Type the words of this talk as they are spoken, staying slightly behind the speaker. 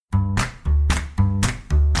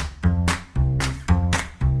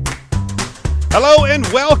Hello and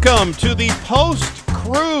welcome to the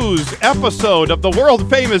post-cruise episode of the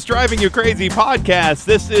world-famous Driving You Crazy podcast.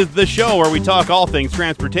 This is the show where we talk all things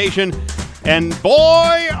transportation. And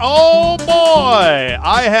boy, oh boy,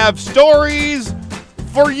 I have stories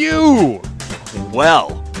for you.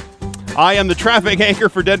 Well, I am the traffic anchor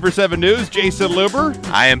for Denver 7 News, Jason Luber.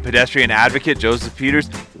 I am pedestrian advocate, Joseph Peters.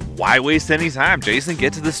 Why waste any time? Jason,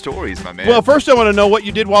 get to the stories, my man. Well, first I want to know what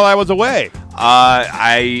you did while I was away.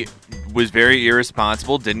 I was very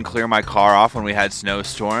irresponsible, didn't clear my car off when we had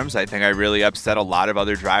snowstorms. I think I really upset a lot of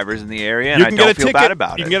other drivers in the area, and I don't feel bad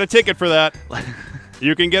about it. You can get a ticket for that.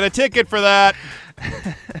 You can get a ticket for that.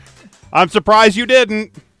 I'm surprised you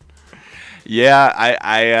didn't. Yeah,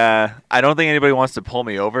 I don't think anybody wants to pull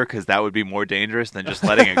me over because that would be more dangerous than just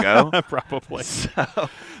letting it go. Probably. So,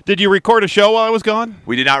 did you record a show while I was gone?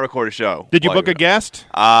 we did not record a show. Did you book a guest?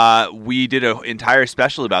 We did an entire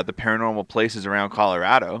special about the paranormal places around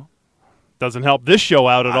Colorado. Doesn't help this show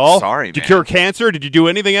out at all. Sorry, Did you man. cure cancer? Did you do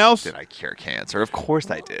anything else? Did I cure cancer? Of course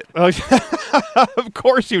I did. Of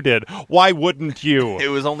course you did. Why wouldn't you? It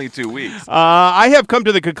was only 2 weeks. I have come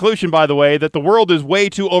to the conclusion, by the way, that the world is way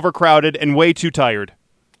too overcrowded and way too tired.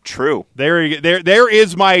 True. There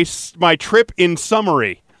is my trip in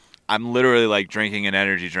summary. I'm literally like drinking an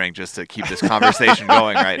energy drink just to keep this conversation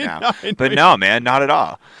going right now. I know. But no, man, not at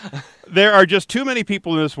all. There are just too many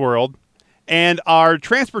people in this world, and our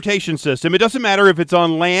transportation system, it doesn't matter if it's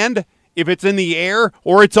on land, if it's in the air,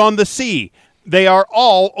 or it's on the sea. They are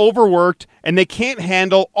all overworked, and they can't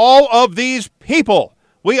handle all of these people.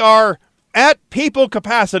 We are at people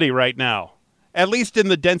capacity right now, at least in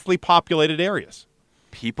the densely populated areas.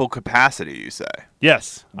 People capacity, you say?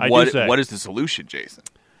 Yes, I do say. What is the solution, Jason?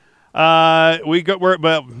 There's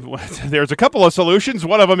a couple of solutions.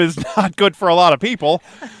 One of them is not good for a lot of people.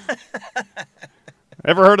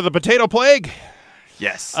 Ever heard of the potato plague?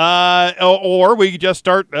 Yes. Or we just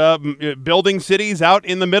start building cities out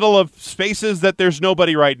in the middle of spaces that there's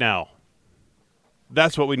nobody right now.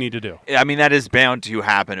 That's what we need to do. I mean, that is bound to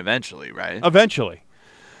happen eventually, right? Eventually.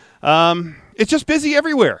 It's just busy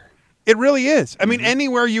everywhere. It really is. I mean,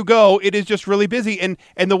 anywhere you go, it is just really busy. And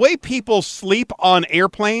the way people sleep on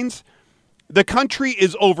airplanes, the country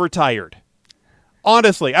is overtired.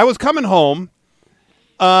 Honestly, I was coming home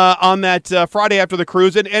on that Friday after the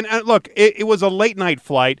cruise, and look, it was a late night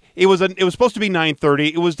flight. It was supposed to be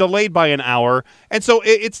 9:30. It was delayed by an hour, and so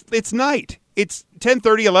it's night. It's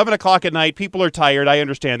 10:30, 11 o'clock at night. People are tired. I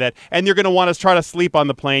understand that, and you're going to want to try to sleep on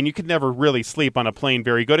the plane. You can never really sleep on a plane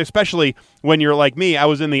very good, especially when you're like me. I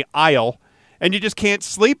was in the aisle, and you just can't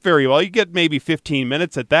sleep very well. You get maybe 15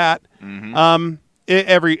 minutes at that.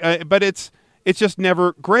 But it's just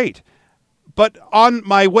never great. But on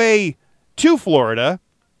my way to Florida,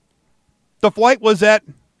 the flight was at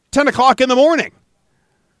 10 o'clock in the morning.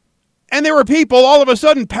 And there were people all of a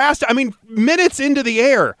sudden minutes into the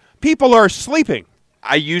air. People are sleeping.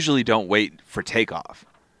 I usually don't wait for takeoff.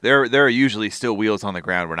 There are usually still wheels on the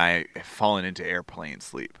ground when I have fallen into airplane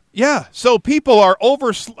sleep. Yeah, so people are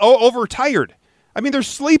overtired. I mean, they're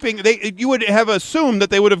sleeping. You would have assumed that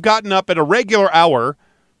they would have gotten up at a regular hour.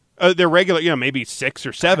 Their regular, maybe 6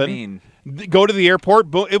 or 7. I mean, go to the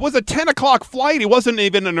airport. It was a 10 o'clock flight. It wasn't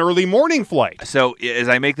even an early morning flight. So as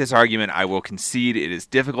I make this argument, I will concede it is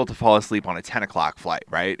difficult to fall asleep on a 10 o'clock flight,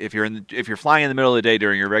 right? If you're flying in the middle of the day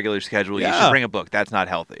during your regular schedule, you should bring a book. That's not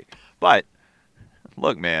healthy. But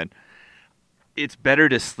look, man, it's better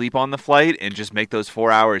to sleep on the flight and just make those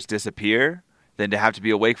 4 hours disappear than to have to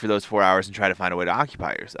be awake for those 4 hours and try to find a way to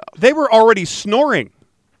occupy yourself. They were already snoring.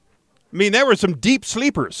 I mean, there were some deep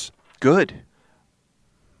sleepers. Good.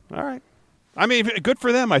 All right. I mean, good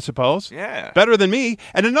for them, I suppose. Yeah. Better than me.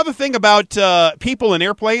 And another thing about people in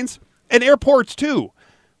airplanes, and airports too,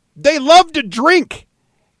 they love to drink.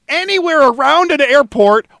 Anywhere around an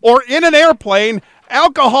airport or in an airplane,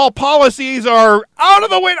 alcohol policies are out of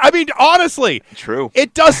the way. I mean, honestly. True.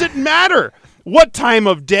 It doesn't matter what time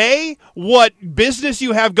of day, what business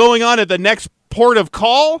you have going on at the next port of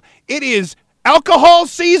call. It is alcohol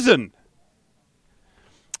season.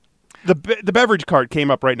 The beverage cart came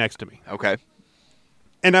up right next to me. Okay.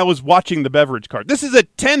 And I was watching the beverage cart. This is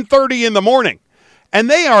at 10:30 in the morning. And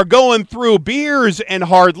they are going through beers and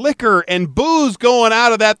hard liquor and booze going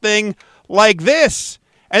out of that thing like this.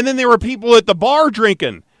 And then there were people at the bar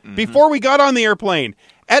drinking before we got on the airplane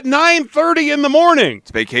at 9:30 in the morning. It's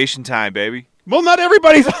vacation time, baby. Well, not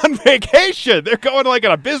everybody's on vacation. They're going like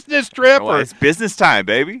on a business trip. Well, it's business time,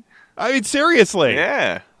 baby. I mean, seriously.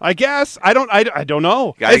 Yeah. I guess. I don't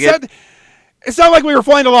know. It's not like we were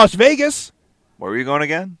flying to Las Vegas. Where were you going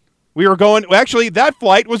again? We were going, actually, that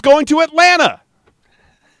flight was going to Atlanta.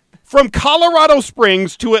 From Colorado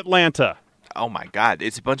Springs to Atlanta. Oh my God!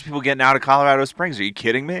 It's a bunch of people getting out of Colorado Springs. Are you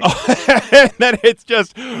kidding me? And then it's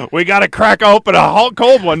just we got to crack open a whole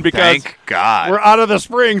cold one because Thank God we're out of the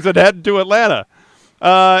Springs and heading to Atlanta.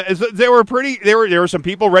 There were some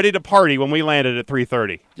people ready to party when we landed at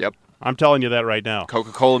 3:30. Yep. I'm telling you that right now.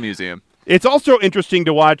 Coca-Cola Museum. It's also interesting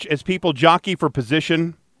to watch as people jockey for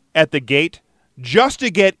position at the gate just to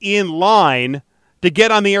get in line to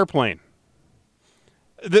get on the airplane.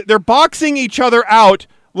 They're boxing each other out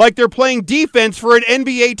like they're playing defense for an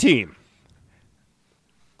NBA team.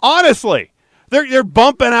 Honestly, they're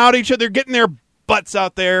bumping out each other. They're getting their butts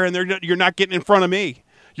out there, and you're not getting in front of me.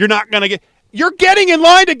 You're not going to get... You're getting in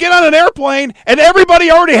line to get on an airplane, and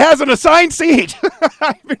everybody already has an assigned seat.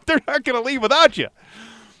 They're not going to leave without you.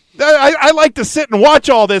 I like to sit and watch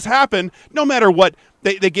all this happen, no matter what.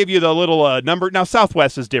 They give you the little number. Now,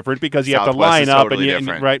 Southwest is different because you have to line up. Totally and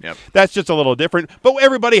different. Yep. That's just a little different. But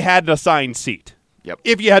everybody had an assigned seat. Yep.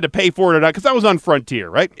 If you had to pay for it or not, because I was on Frontier,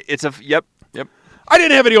 right? Yep. I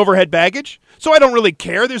didn't have any overhead baggage, so I don't really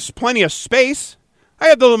care. There's plenty of space. I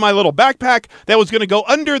had my little backpack that was going to go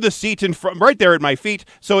under the seat in front, right there at my feet,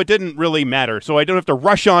 so it didn't really matter. So I don't have to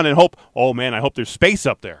rush on and hope, oh, man, I hope there's space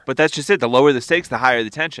up there. But that's just it. The lower the stakes, the higher the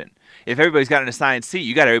tension. If everybody's got an assigned seat,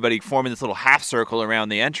 you got everybody forming this little half circle around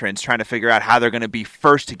the entrance trying to figure out how they're going to be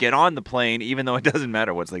first to get on the plane, even though it doesn't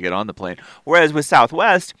matter once they get on the plane. Whereas with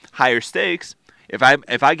Southwest, higher stakes, if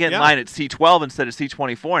I get in line at C12 instead of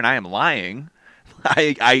C24 and I am lying,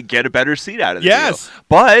 I get a better seat out of the deal.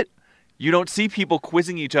 But you don't see people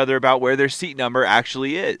quizzing each other about where their seat number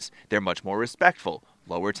actually is. They're much more respectful,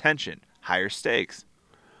 lower tension, higher stakes.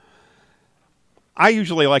 I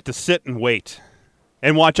usually like to sit and wait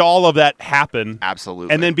and watch all of that happen.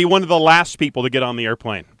 Absolutely. And then be one of the last people to get on the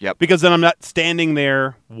airplane. Yep. Because then I'm not standing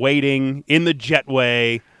there waiting in the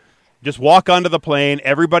jetway. Just walk onto the plane.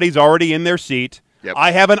 Everybody's already in their seat. Yep.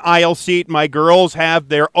 I have an aisle seat. My girls have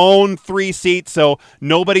their own 3 seats, so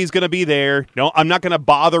nobody's going to be there. No, I'm not going to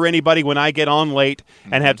bother anybody when I get on late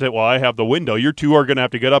and have to say, well, I have the window. You two are going to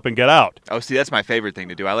have to get up and get out. Oh, see, that's my favorite thing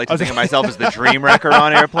to do. I like to think of myself as the dream wrecker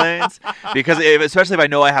on airplanes because especially if I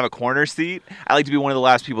know I have a corner seat, I like to be one of the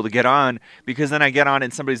last people to get on because then I get on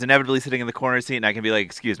and somebody's inevitably sitting in the corner seat and I can be like,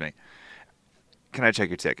 excuse me, can I check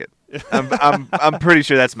your ticket? I'm pretty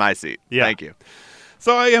sure that's my seat. Yeah. Thank you.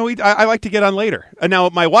 So I like to get on later. And now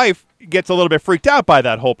my wife gets a little bit freaked out by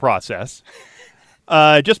that whole process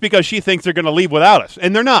just because she thinks they're going to leave without us.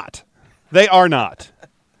 And they're not. They are not.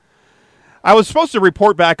 I was supposed to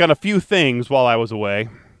report back on a few things while I was away.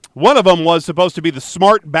 One of them was supposed to be the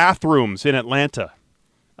smart bathrooms in Atlanta.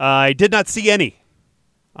 I did not see any.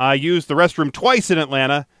 I used the restroom twice in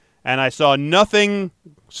Atlanta, and I saw nothing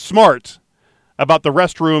smart about the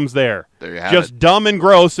restrooms there. There you have Just it. dumb and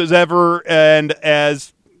gross as ever and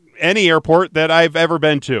as any airport that I've ever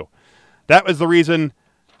been to. That was the reason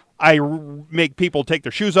I make people take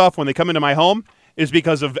their shoes off when they come into my home is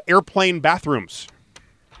because of airplane bathrooms.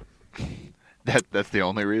 That's the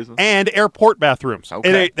only reason? And airport bathrooms.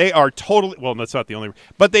 Okay. And they are totally, well, that's not the only,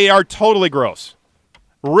 but they are totally gross.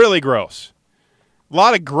 Really gross. A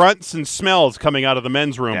lot of grunts and smells coming out of the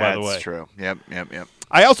men's room, by the way. That's true. Yep.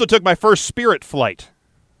 I also took my first Spirit flight.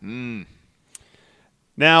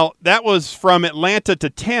 Now, that was from Atlanta to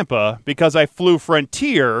Tampa because I flew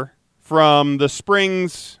Frontier from the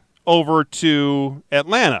Springs over to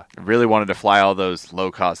Atlanta. I really wanted to fly all those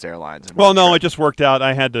low-cost airlines. Well, no, it just worked out.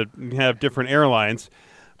 I had to have different airlines.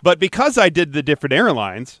 But because I did the different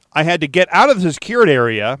airlines, I had to get out of the security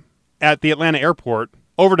area at the Atlanta airport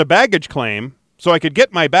over to baggage claim so I could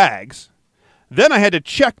get my bags. Then I had to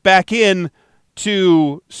check back in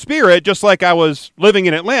to Spirit, just like I was living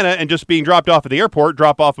in Atlanta and just being dropped off at the airport,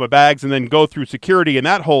 drop off my bags, and then go through security and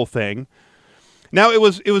that whole thing. Now, it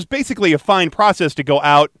was basically a fine process to go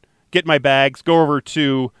out, get my bags, go over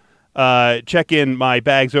to check in my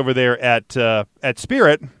bags over there at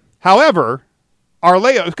Spirit. However, our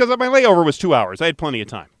layover, because my layover was 2 hours. I had plenty of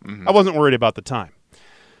time. Mm-hmm. I wasn't worried about the time.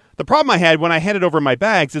 The problem I had when I handed over my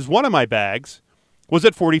bags is one of my bags was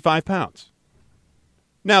at 45 pounds.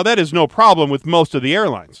 Now, that is no problem with most of the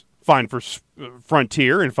airlines. Fine for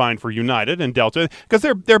Frontier and fine for United and Delta, because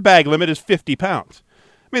their bag limit is 50 pounds.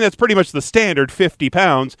 I mean, that's pretty much the standard. 50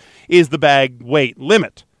 pounds is the bag weight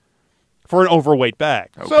limit for an overweight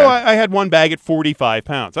bag. Okay. So I had one bag at 45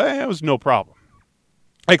 pounds. That was no problem.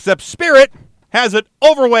 Except Spirit has an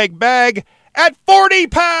overweight bag at 40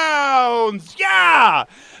 pounds. Yeah!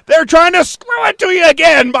 They're trying to screw it to you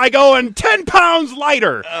again by going 10 pounds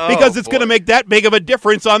lighter because it's going to make that big of a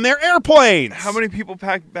difference on their airplanes. How many people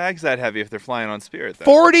pack bags that heavy if they're flying on Spirit, though?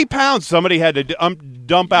 40 pounds. Somebody had to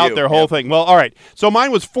dump out their whole thing. Well, all right. So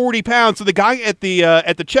mine was 40 pounds. So the guy at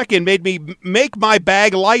the check-in made me make my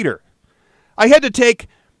bag lighter. I had to take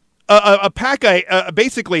a pack of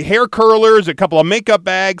basically hair curlers, a couple of makeup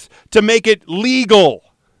bags to make it legal.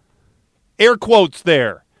 Air quotes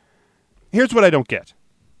there. Here's what I don't get.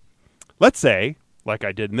 Let's say, like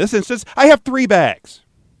I did in this instance, I have 3 bags,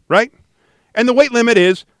 right? And the weight limit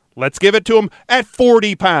is, let's give it to them at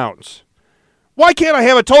 40 pounds. Why can't I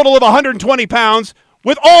have a total of 120 pounds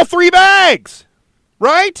with all 3 bags,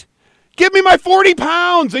 right? Give me my 40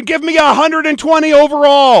 pounds and give me 120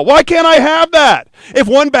 overall. Why can't I have that? If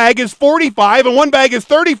one bag is 45 and one bag is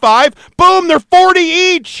 35, boom, they're 40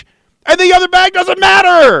 each. And the other bag doesn't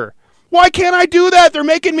matter. Why can't I do that? They're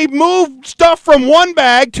making me move stuff from one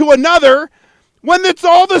bag to another when it's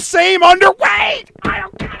all the same underweight. I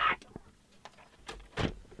don't get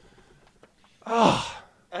it. Oh.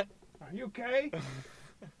 Are you okay?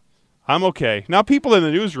 I'm okay. Now people in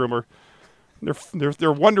the newsroom are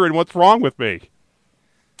they're wondering what's wrong with me.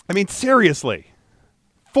 I mean, seriously.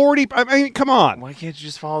 40, I mean, come on. Why can't you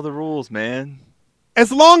just follow the rules, man?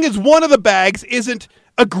 As long as one of the bags isn't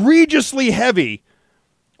egregiously heavy,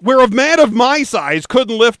 where a man of my size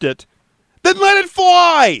couldn't lift it, then let it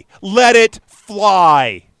fly. Let it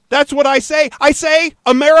fly. That's what I say. I say,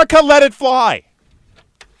 America, let it fly.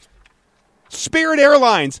 Spirit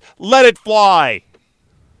Airlines, let it fly.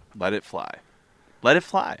 Let it fly. Let it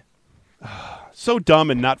fly. So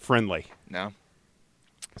dumb and not friendly. No.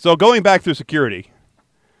 So going back through security,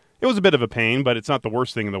 it was a bit of a pain, but it's not the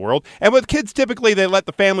worst thing in the world. And with kids, typically they let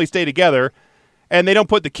the family stay together, and they don't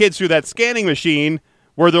put the kids through that scanning machine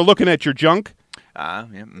where they're looking at your junk. Yeah,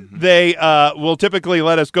 mm-hmm. They will typically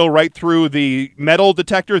let us go right through the metal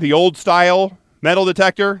detector, the old style metal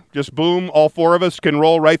detector. Just boom, all 4 of us can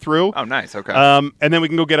roll right through. Oh, nice. Okay. And then we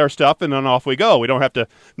can go get our stuff, and then off we go. We don't have to.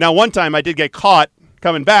 Now, one time I did get caught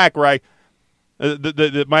coming back where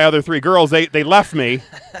my other 3 girls, they left me,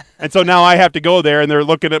 and so now I have to go there, and they're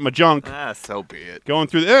looking at my junk. So be it. Going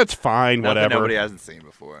through, it's fine, Nothing whatever. Nobody hasn't seen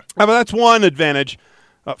before. But that's one advantage.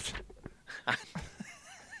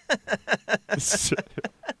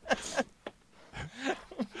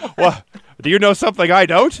 Well, do you know something I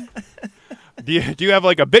don't? Do you have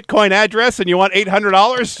like a Bitcoin address and you want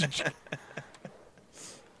 $800?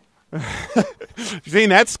 You seen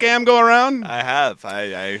that scam go around? I have.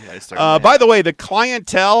 I started. By the way, the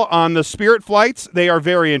clientele on the Spirit flights, they are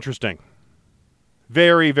very interesting.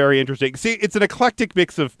 Very, very interesting. See, it's an eclectic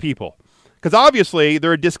mix of people. Because obviously,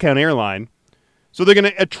 they're a discount airline. So they're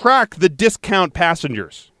going to attract the discount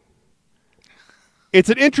passengers. It's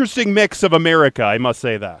an interesting mix of America, I must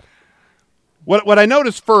say that. What I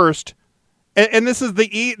noticed first, and this is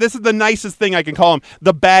the nicest thing I can call him,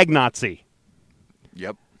 the bag Nazi.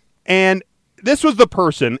 Yep. And this was the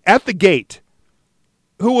person at the gate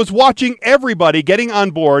who was watching everybody getting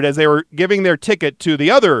on board as they were giving their ticket to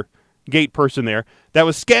the other gate person there that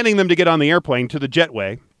was scanning them to get on the airplane to the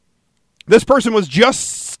jetway. This person was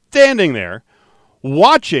just standing there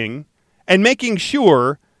watching and making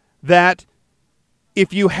sure that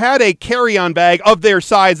if you had a carry-on bag of their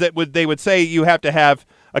size they would say you have to have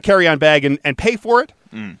a carry-on bag and pay for it,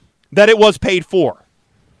 that it was paid for.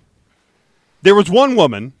 There was one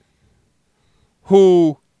woman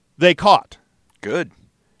who they caught. Good.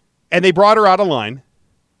 And they brought her out of line,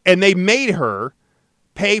 and they made her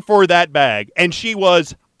pay for that bag, and she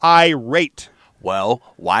was irate. Well,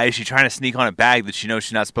 why is she trying to sneak on a bag that she knows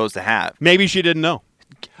she's not supposed to have? Maybe she didn't know.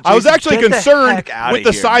 Jason, I was actually concerned with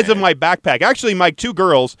the size man. of my backpack. Actually, my 2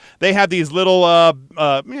 girls, they have these little,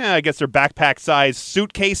 I guess they're backpack-sized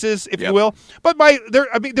suitcases, if you will. But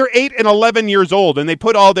they're 8 and 11 years old, and they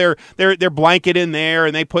put all their blanket in there,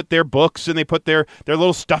 and they put their books, and they put their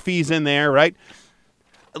little stuffies in there, right?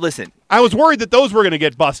 Listen. I was worried that those were going to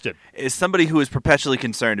get busted. As somebody who is perpetually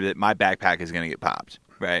concerned that my backpack is going to get popped,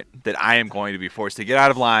 right? That I am going to be forced to get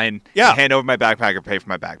out of line, hand over my backpack, or pay for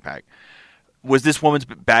my backpack. Was this woman's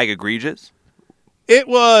bag egregious? It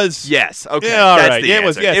was. Yes. Okay. Yeah, all that's right. the It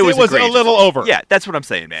was. answer. Yes. It was a little over. Yeah, that's what I'm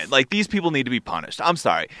saying, man. Like, these people need to be punished. I'm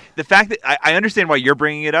sorry. The fact that I understand why you're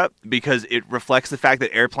bringing it up because it reflects the fact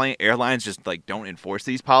that airlines just like don't enforce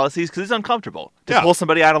these policies because it's uncomfortable to pull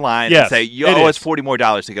somebody out of line and say you owe us $40 more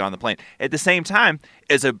to get on the plane. At the same time,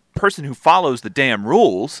 as a person who follows the damn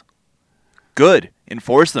rules, good,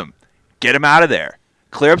 enforce them, get them out of there.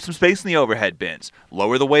 Clear up some space in the overhead bins.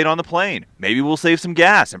 Lower the weight on the plane. Maybe we'll save some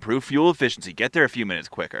gas, improve fuel efficiency, get there a few minutes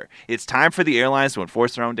quicker. It's time for the airlines to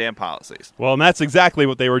enforce their own damn policies. Well, and that's exactly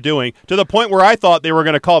what they were doing, to the point where I thought they were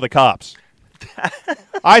going to call the cops.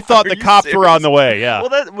 I thought the cops were on the way, yeah. Well,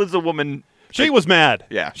 that was a woman... She was mad.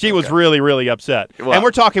 Yeah. She was really, really upset. Well,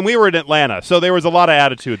 and we were in Atlanta, so there was a lot of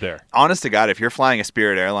attitude there. Honest to God, if you're flying a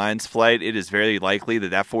Spirit Airlines flight, it is very likely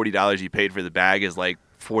that $40 you paid for the bag is like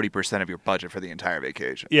 40% of your budget for the entire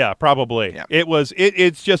vacation. Yeah, probably. Yeah.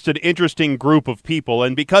 It's just an interesting group of people,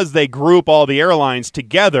 and because they group all the airlines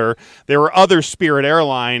together, there were other Spirit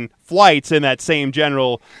Airline flights in that same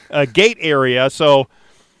general gate area, so...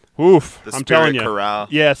 Oof, The I'm Spirit telling you. Corral.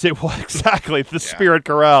 Yes, it was exactly the Spirit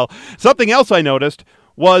Corral. Something else I noticed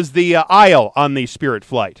was the aisle on the Spirit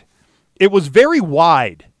flight. It was very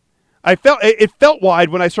wide. It felt wide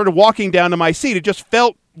when I started walking down to my seat. It just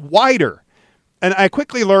felt wider. And I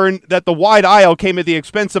quickly learned that the wide aisle came at the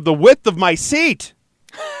expense of the width of my seat.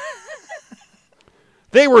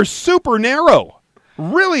 They were super narrow,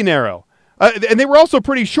 really narrow. And they were also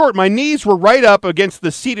pretty short. My knees were right up against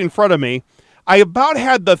the seat in front of me. I about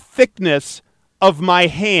had the thickness of my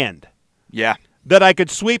hand. Yeah. That I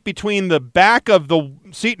could sweep between the back of the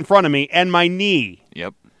seat in front of me and my knee.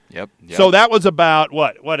 Yep. So that was about,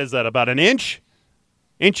 what is that, about an inch?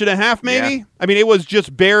 Inch and a half, maybe? Yeah. I mean, it was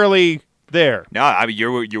just barely there. No, I mean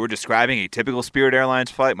you were describing a typical Spirit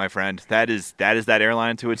Airlines flight, my friend. That is that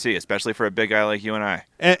airline to a T, especially for a big guy like you and I.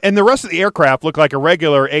 And the rest of the aircraft looked like a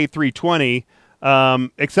regular A320,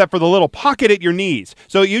 except for the little pocket at your knees.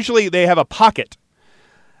 So usually they have a pocket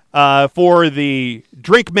for the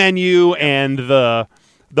drink menu and the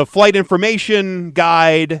flight information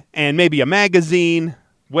guide and maybe a magazine.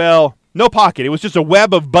 Well, no pocket. It was just a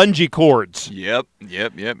web of bungee cords. Yep.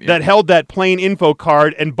 That held that plane info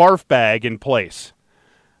card and barf bag in place.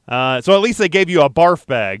 So at least they gave you a barf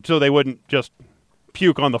bag so they wouldn't just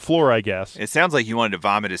puke on the floor, I guess. It sounds like you wanted to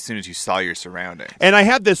vomit as soon as you saw your surroundings. And I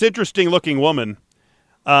had this interesting-looking woman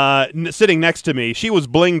sitting next to me. She was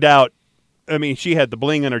blinged out. I mean, she had the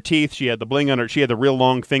bling on her teeth. She had the real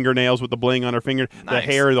long fingernails with the bling on her finger, Nice. The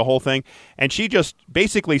hair, the whole thing. And she just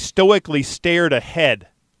basically stoically stared ahead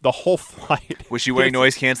the whole flight. Was she wearing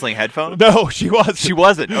noise-canceling headphones? No, she wasn't. She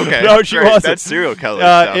wasn't. Okay. No, she Great. wasn't. That's serial killer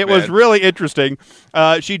stuff, It was man. really interesting.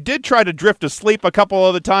 She did try to drift asleep a couple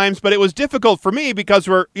of the times, but it was difficult for me because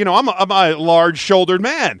I'm a large-shouldered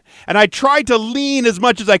man, and I tried to lean as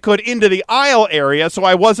much as I could into the aisle area so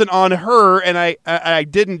I wasn't on her, and I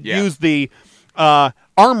didn't use the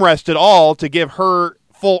armrest at all to give her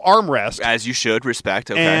full armrest. As you should. Respect.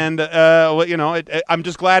 Okay. And I'm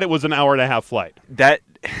just glad it was an hour-and-a-half flight.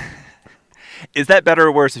 Is that better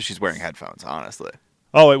or worse if she's wearing headphones, honestly?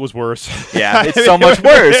 Oh, it was worse. Yeah, it's so much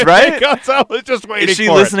worse, right? Because I was just waiting for Is she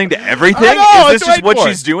it. listening to everything? I know, Is this just what for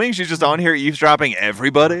she's doing? She's just on here eavesdropping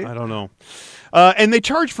everybody? I don't know. And they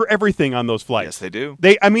charge for everything on those flights. Yes, they do.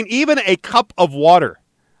 Even a cup of water.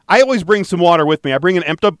 I always bring some water with me. I bring an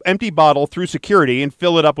empty bottle through security and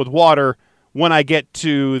fill it up with water when I get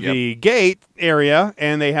to the gate area,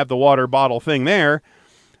 and they have the water bottle thing there.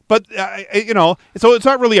 But, so it's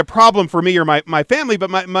not really a problem for me or my family, but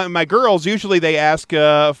my girls, usually they ask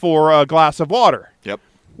for a glass of water. Yep.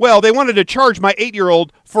 Well, they wanted to charge my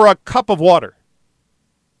 8-year-old for a cup of water.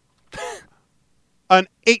 An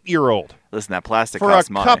 8-year-old. Listen, that plastic For costs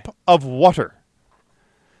a money. cup of water.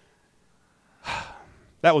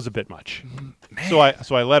 That was a bit much. Man. So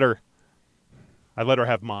I let her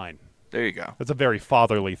have mine. There you go. That's a very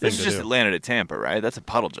fatherly thing This is to just do. Atlanta to Tampa, right? That's a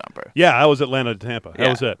puddle jumper. Yeah, I was Atlanta to Tampa. That Yeah.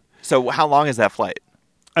 was it. So how long is that flight?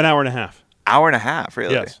 An hour and a half. Hour and a half,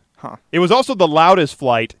 really? Yes. Huh. It was also the loudest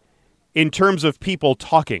flight in terms of people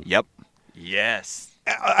talking. Yep. Yes.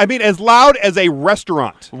 I mean, as loud as a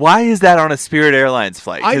restaurant. Why is that on a Spirit Airlines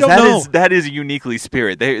flight? 'Cause I don't know. That is uniquely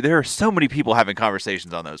Spirit. There are so many people having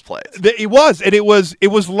conversations on those flights. It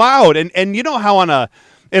was loud, and you know how in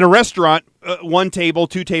a restaurant, one table,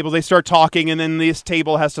 two tables, they start talking, and then this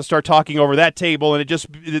table has to start talking over that table, and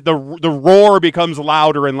the roar becomes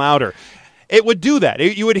louder and louder. It would do that.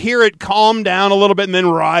 You would hear it calm down a little bit and then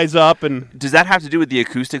rise up. And does that have to do with the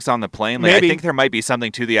acoustics on the plane? Like, Maybe. I think there might be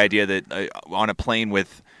something to the idea that on a plane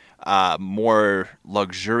with more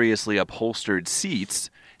luxuriously upholstered seats,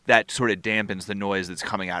 that sort of dampens the noise that's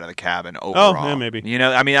coming out of the cabin overall. Oh, yeah, maybe. You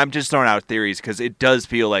know, I mean, I'm just throwing out theories because it does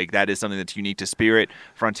feel like that is something that's unique to Spirit,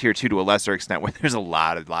 Frontier too, to a lesser extent, where there's a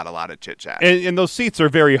lot of chit chat. And those seats are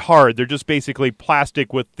very hard. They're just basically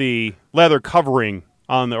plastic with the leather covering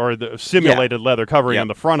or the simulated leather covering on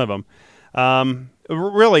the front of them.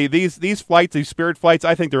 Really, these flights, these Spirit flights,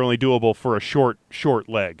 I think they're only doable for a short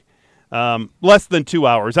leg. Less than 2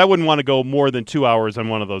 hours. I wouldn't want to go more than 2 hours on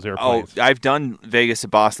one of those airplanes. Oh, I've done Vegas to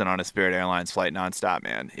Boston on a Spirit Airlines flight nonstop,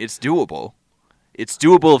 man. It's doable. It's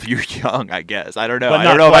doable if you're young, I guess. I don't know. I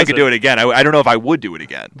don't know if I could do it again. I don't know if I would do it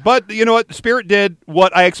again. But you know what? Spirit did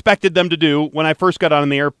what I expected them to do when I first got on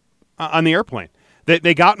the airplane.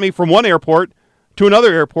 They got me from one airport to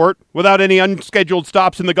another airport without any unscheduled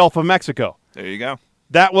stops in the Gulf of Mexico. There you go.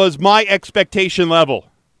 That was my expectation level.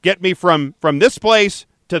 Get me from this place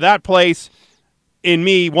to that place in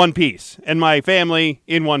me one piece, and my family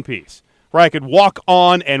in one piece, where I could walk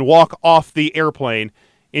on and walk off the airplane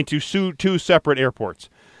into two separate airports.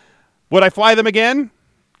 Would I fly them again?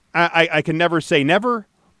 I can never say never,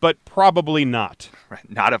 but probably not. Right.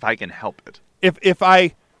 Not if I can help it.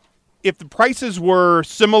 If the prices were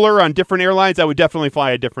similar on different airlines, I would definitely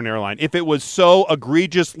fly a different airline. If it was so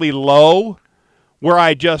egregiously low where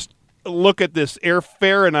I just look at this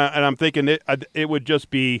airfare and I'm thinking it would just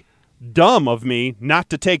be dumb of me not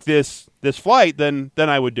to take this flight, then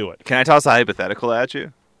I would do it. Can I toss a hypothetical at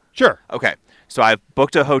you? Sure. Okay. So I've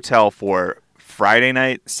booked a hotel for Friday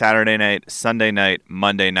night, Saturday night, Sunday night,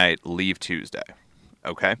 Monday night, leave Tuesday.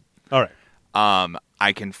 Okay? All right.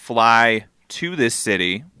 I can fly to this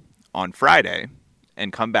city on Friday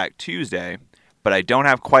and come back Tuesday, but I don't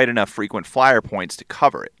have quite enough frequent flyer points to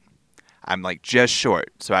cover it. I'm like just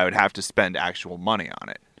short, so I would have to spend actual money on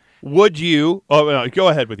it. Would you? Oh, no, go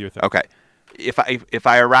ahead with your thing. Okay. If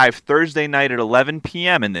I arrive Thursday night at 11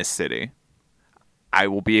 p.m. in this city, I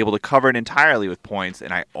will be able to cover it entirely with points,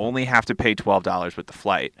 and I only have to pay $12 with the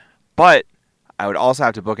flight. But I would also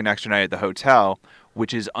have to book an extra night at the hotel,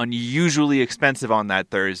 which is unusually expensive on that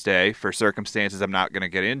Thursday for circumstances I'm not going to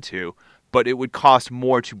get into. But it would cost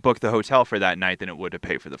more to book the hotel for that night than it would to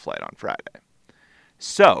pay for the flight on Friday.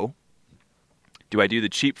 So, do I do the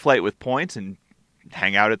cheap flight with points and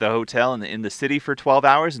hang out at the hotel in the city for 12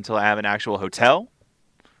 hours until I have an actual hotel?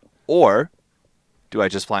 Or do I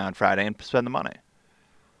just fly on Friday and spend the money?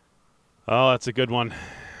 Oh, that's a good one.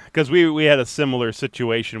 Because we had a similar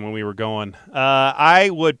situation when we were going. I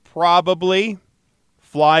would probably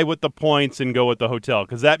fly with the points and go with the hotel,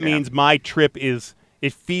 because that means my trip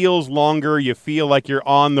it feels longer. You feel like you're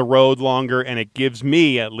on the road longer, and it gives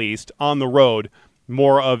me, at least, on the road,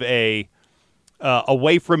 more of a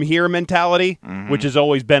away from here mentality, which is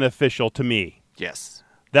always beneficial to me. Yes.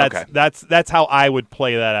 That's how I would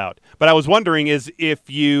play that out. But I was wondering is if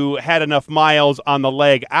you had enough miles on the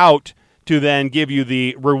leg out to then give you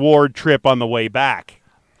the reward trip on the way back.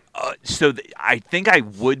 I think I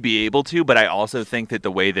would be able to, but I also think that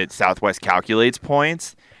the way that Southwest calculates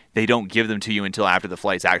points, they don't give them to you until after the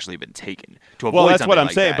flight's actually been taken. To avoid that's what I'm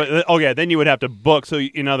like saying. That. But then you would have to book. So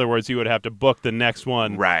in other words, you would have to book the next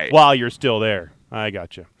one while you're still there. I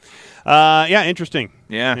gotcha. Yeah, interesting.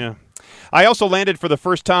 Yeah. I also landed for the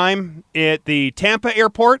first time at the Tampa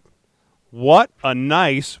airport. What a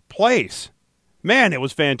nice place. Man, it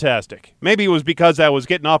was fantastic. Maybe it was because I was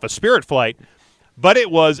getting off a Spirit flight, but it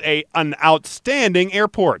was an outstanding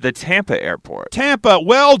airport. The Tampa airport. Tampa.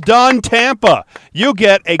 Well done, Tampa. You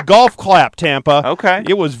get a golf clap, Tampa. Okay.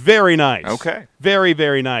 It was very nice. Okay. Very,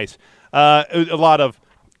 very nice. A lot of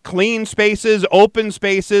clean spaces, open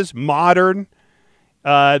spaces, modern.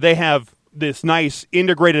 They have this nice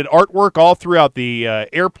integrated artwork all throughout the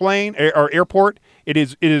airplane or airport. It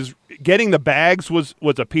is getting the bags was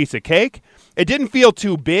a piece of cake. It didn't feel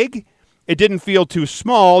too big. It didn't feel too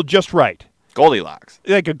small, just right. Goldilocks.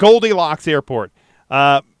 Like a Goldilocks airport.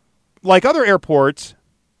 Like other airports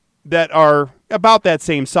that are about that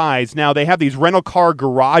same size, now they have these rental car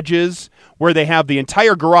garages where they have the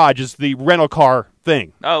entire garage is the rental car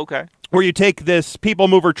thing. Oh, okay. Where you take this people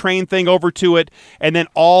mover train thing over to it, and then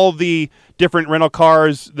all the different rental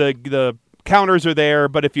cars, the counters are there,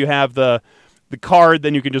 but if you have the card,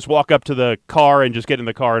 then you can just walk up to the car and just get in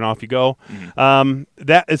the car and off you go.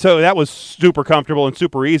 That was super comfortable and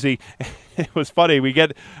super easy. It was funny. We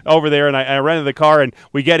get over there, and I rented the car, and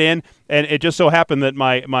we get in, and it just so happened that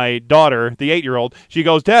my daughter, the 8-year-old, she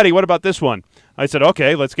goes, "Daddy, what about this one?" I said,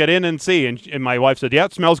 "Okay, let's get in and see." And my wife said, "Yeah,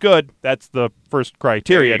 it smells good." That's the first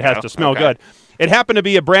criteria. It has to smell good. It happened to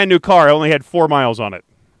be a brand new car. I only had 4 miles on it.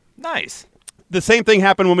 Nice. The same thing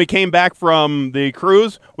happened when we came back from the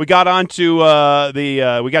cruise. We got onto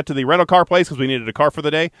we got to the rental car place because we needed a car for the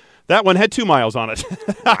day. That one had 2 miles on it.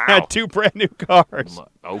 Wow. I had 2 brand new cars.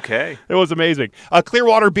 Okay. It was amazing.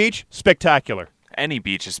 Clearwater Beach, spectacular. Any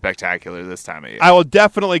beach is spectacular this time of year. I will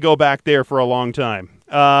definitely go back there for a long time.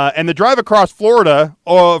 And the drive across Florida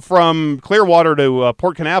from Clearwater to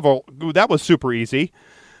Port Canaveral, that was super easy.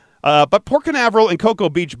 But Port Canaveral and Cocoa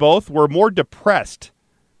Beach both were more depressed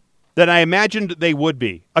than I imagined they would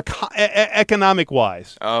be,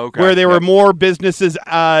 economic-wise. Oh, okay. Where there were more businesses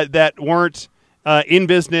that weren't in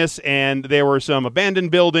business, and there were some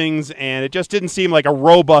abandoned buildings, and it just didn't seem like a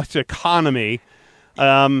robust economy.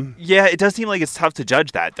 Yeah, it does seem like it's tough to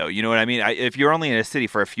judge that, though. You know what I mean? If you're only in a city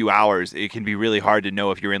for a few hours, it can be really hard to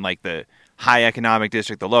know if you're in like the high economic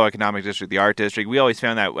district, the low economic district, the art district. We always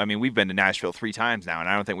found that. I mean, we've been to Nashville 3 times now, and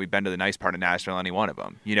I don't think we've been to the nice part of Nashville, any one of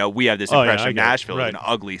them. You know, we have this impression of Nashville as an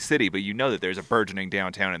ugly city, but you know that there's a burgeoning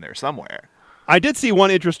downtown in there somewhere. I did see one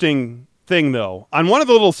interesting thing, though. On one of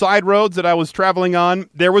the little side roads that I was traveling on,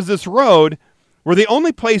 there was this road where the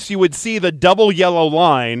only place you would see the double yellow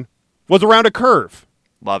line was around a curve.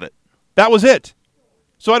 Love it. That was it.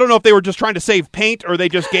 So I don't know if they were just trying to save paint or they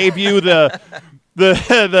just gave you the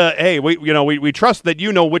hey, we trust that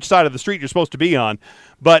you know which side of the street you're supposed to be on.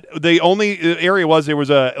 But the only area was there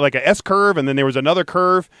was a S curve, and then there was another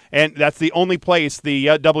curve, and that's the only place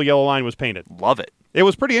the double yellow line was painted. Love it. It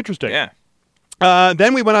was pretty interesting. Yeah.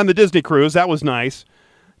 Then we went on the Disney cruise. That was nice.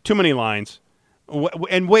 Too many lines,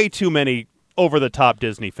 and way too many over-the-top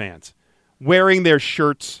Disney fans wearing their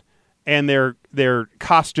shirts and their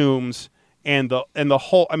costumes and the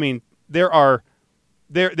whole. I mean,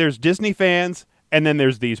 there's Disney fans, and then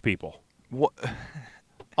there's these people. What?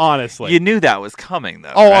 Honestly, you knew that was coming,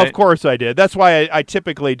 though. Oh, right? Of course I did. That's why I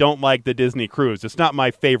typically don't like the Disney cruise. It's not my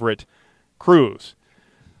favorite cruise.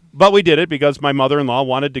 But we did it because my mother-in-law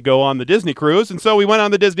wanted to go on the Disney cruise, and so we went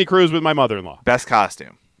on the Disney cruise with my mother-in-law. Best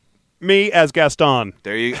costume. Me as Gaston.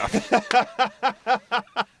 There you go.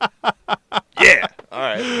 Yeah. All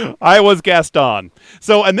right. I was Gaston.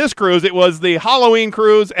 So on this cruise, it was the Halloween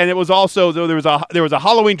cruise, and it was also there was a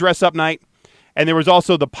Halloween dress-up night, and there was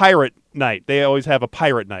also the pirate night. They always have a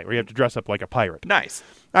pirate night where you have to dress up like a pirate. Nice.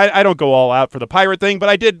 I don't go all out for the pirate thing, but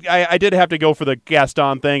I did have to go for the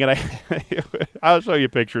Gaston thing, and I'll show you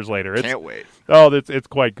pictures later. Can't wait. Oh, it's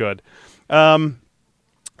quite good.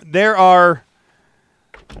 There are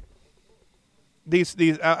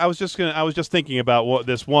these. I was just thinking about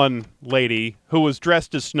this one lady who was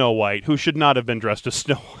dressed as Snow White, who should not have been dressed as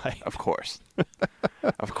Snow White. Of course.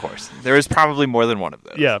 Of course. There is probably more than one of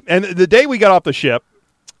those. Yeah, and the day we got off the ship,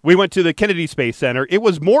 we went to the Kennedy Space Center. It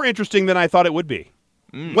was more interesting than I thought it would be.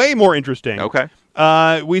 Way more interesting. Okay.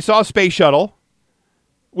 We saw a space shuttle,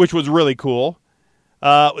 which was really cool.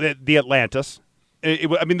 The Atlantis.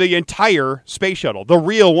 The entire space shuttle, the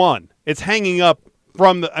real one. It's hanging up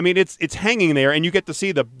from it's hanging there, and you get to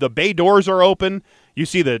see the bay doors are open. You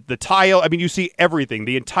see the tile. You see everything,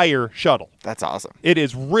 the entire shuttle. That's awesome. It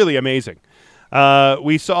is really amazing.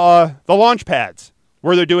 We saw the launch pads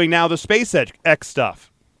where they're doing now the SpaceX stuff.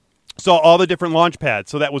 Saw all the different launch pads,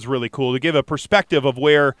 so that was really cool to give a perspective of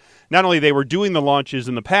where not only they were doing the launches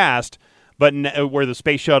in the past, but where the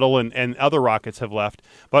space shuttle and other rockets have left,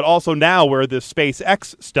 but also now where the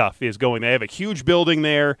SpaceX stuff is going. They have a huge building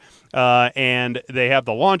there, and they have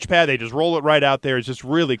the launch pad. They just roll it right out there. It's just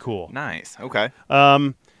really cool. Nice. Okay.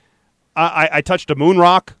 I touched a moon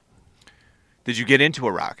rock. Did you get into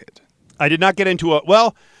a rocket? I did not get into a...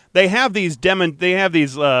 Well, they have these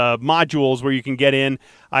modules where you can get in.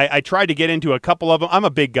 I tried to get into a couple of them. I'm a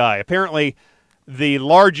big guy. Apparently, the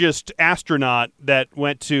largest astronaut that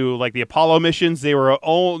went to like the Apollo missions, they were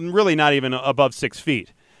really not even above 6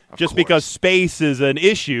 feet. Just because space is an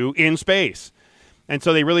issue in space. And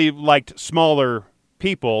so they really liked smaller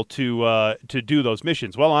people to do those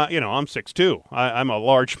missions. Well, I'm 6'2". I'm a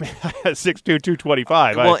large man, 6'2",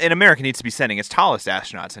 225. Well, and America needs to be sending its tallest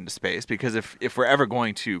astronauts into space because if we're ever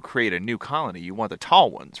going to create a new colony, you want the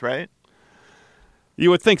tall ones, right? You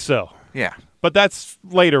would think so. Yeah. But that's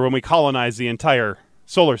later when we colonize the entire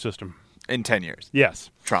solar system. In 10 years. Yes.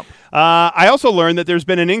 Trump. I also learned that there's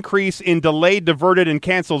been an increase in delayed, diverted, and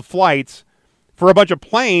canceled flights for a bunch of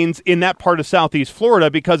planes in that part of southeast Florida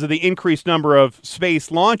because of the increased number of space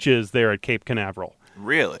launches there at Cape Canaveral.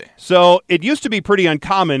 Really? So it used to be pretty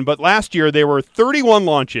uncommon, but last year there were 31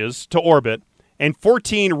 launches to orbit and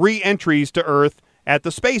 14 re-entries to Earth at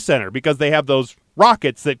the Space Center because they have those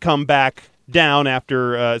rockets that come back down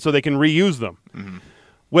after so they can reuse them. Mm-hmm.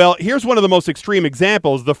 Well, here's one of the most extreme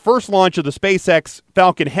examples. The first launch of the SpaceX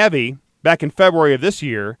Falcon Heavy back in February of this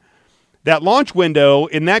year, that launch window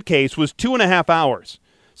in that case was 2.5 hours.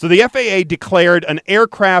 So the FAA declared an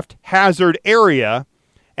aircraft hazard area,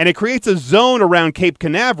 and it creates a zone around Cape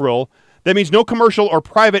Canaveral that means no commercial or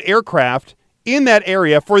private aircraft in that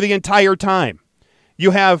area for the entire time.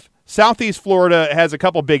 You have Southeast Florida has a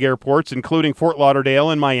couple big airports, including Fort Lauderdale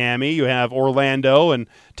and Miami. You have Orlando, and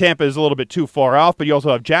Tampa is a little bit too far off, but you also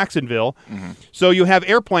have Jacksonville. Mm-hmm. So you have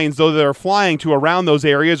airplanes, though, that are flying to around those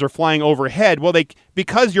areas or flying overhead. Well,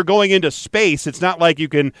 because you're going into space, it's not like you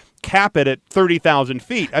can cap it at 30,000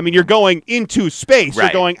 feet. I mean, you're going into space. Right.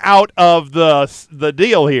 You're going out of the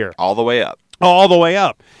deal here. All the way up. All the way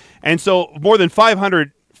up. And so more than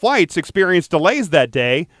 500 flights experienced delays that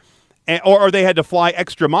day. Or they had to fly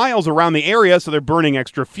extra miles around the area, so they're burning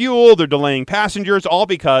extra fuel, they're delaying passengers, all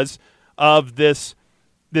because of this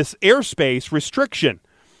airspace restriction.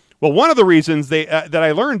 Well, one of the reasons that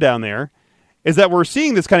I learned down there is that we're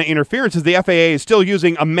seeing this kind of interference is the FAA is still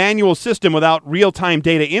using a manual system without real-time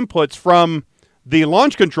data inputs from the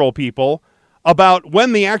launch control people about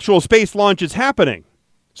when the actual space launch is happening.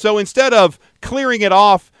 So instead of clearing it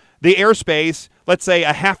off the airspace, let's say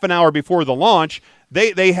a half an hour before the launch,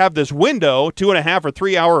 They have this window, 2.5 or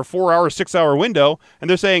 3 hour or 4 hour, 6 hour window, and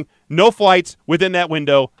they're saying no flights within that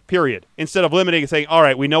window, period. Instead of limiting and saying, all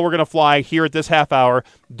right, we know we're going to fly here at this half hour,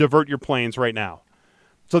 divert your planes right now.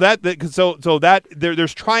 So they're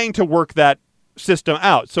trying to work that system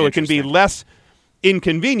out so it can be less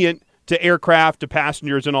inconvenient to aircraft, to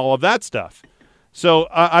passengers, and all of that stuff. So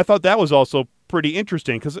I thought that was also pretty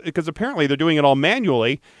interesting because apparently they're doing it all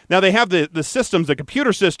manually. Now they have the systems, the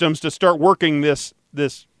computer systems, to start working this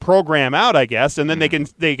program out, I guess, and then they can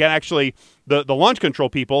actually the launch control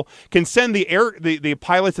people can send the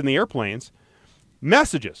pilots in the airplanes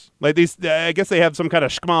messages like these. I guess they have some kind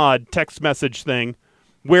of SCMOD text message thing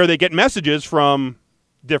where they get messages from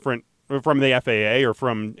the FAA or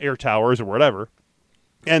from air towers or whatever,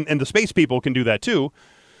 and the space people can do that too.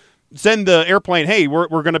 Send the airplane, hey, we're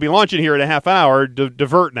going to be launching here in a half hour,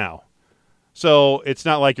 divert now. So it's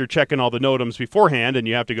not like you're checking all the NOTAMs beforehand and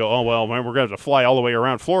you have to go, oh, well, man, we're going to have to fly all the way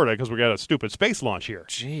around Florida because we got a stupid space launch here.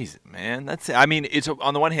 Jeez, man. It's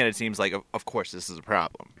on the one hand, it seems like, of course, this is a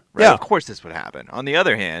problem. Right? Yeah. Of course this would happen. On the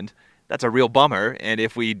other hand, that's a real bummer. And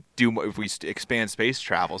if we expand space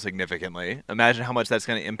travel significantly, imagine how much that's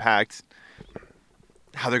going to impact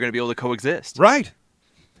how they're going to be able to coexist. Right.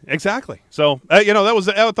 Exactly. So, I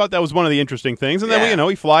thought that was one of the interesting things. And then,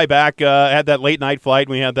 we fly back, had that late night flight,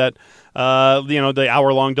 and we had that, the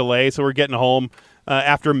hour-long delay. So we're getting home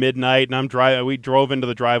after midnight, and we drove into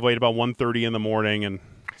the driveway at about 1:30 in the morning. And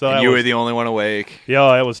so you were the only one awake.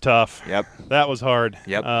 Yeah, it was tough. Yep. That was hard.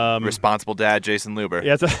 Yep. Responsible dad, Jason Luber.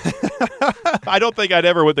 Yes. I don't think I'd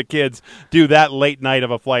ever, with the kids, do that late night of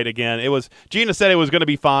a flight again. Gina said it was going to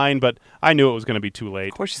be fine, but I knew it was going to be too late.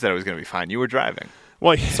 Of course she said it was going to be fine. You were driving.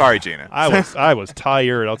 Well, sorry, Gina. I was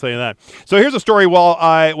tired. I'll tell you that. So here's a story. While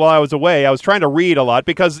I was away, I was trying to read a lot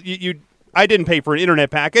because I didn't pay for an internet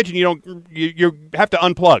package, and you have to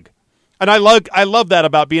unplug. And I love that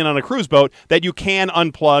about being on a cruise boat, that you can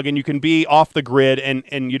unplug and you can be off the grid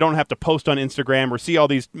and you don't have to post on Instagram or see all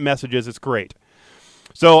these messages. It's great.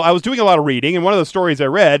 So I was doing a lot of reading, and one of the stories I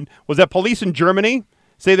read was that police in Germany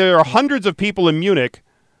say there are hundreds of people in Munich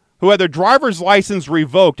who had their driver's license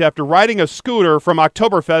revoked after riding a scooter from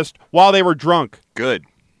Oktoberfest while they were drunk. Good.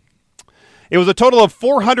 It was a total of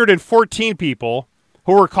 414 people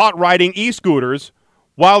who were caught riding e-scooters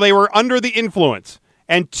while they were under the influence,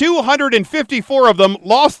 and 254 of them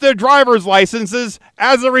lost their driver's licenses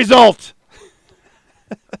as a result.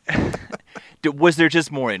 Was there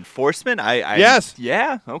just more enforcement? Yes.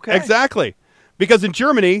 Yeah, okay. Exactly. Because in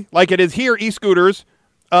Germany, like it is here, e-scooters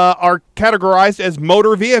are categorized as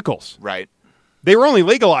motor vehicles. Right. They were only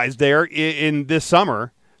legalized there in this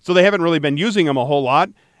summer, so they haven't really been using them a whole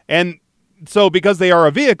lot. And so because they are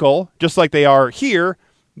a vehicle, just like they are here,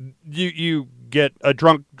 you get a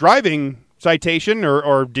drunk driving citation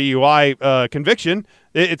or DUI conviction.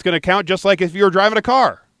 It's going to count just like if you were driving a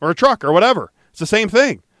car or a truck or whatever. It's the same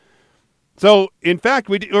thing. So, in fact,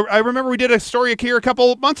 I remember we did a story here a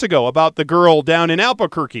couple months ago about the girl down in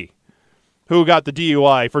Albuquerque who got the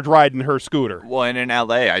DUI for riding her scooter. Well, and in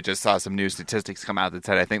L.A., I just saw some new statistics come out that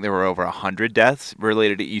said I think there were over 100 deaths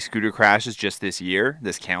related to e-scooter crashes just this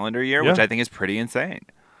calendar year, which I think is pretty insane.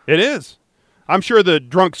 It is. I'm sure the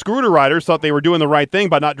drunk scooter riders thought they were doing the right thing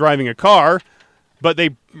by not driving a car, but they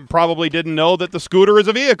probably didn't know that the scooter is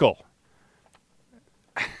a vehicle.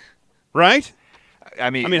 Right? I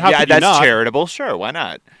mean how could you that's not? Charitable. Sure, why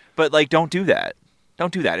not? But, don't do that.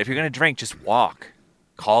 Don't do that. If you're going to drink, just walk.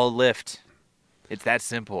 Call a Lyft. It's that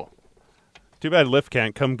simple. Too bad Lyft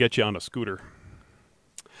can't come get you on a scooter.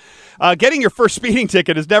 Getting your first speeding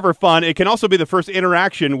ticket is never fun. It can also be the first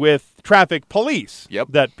interaction with traffic police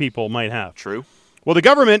that people might have. True. Well, the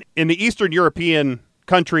government in the Eastern European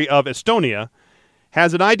country of Estonia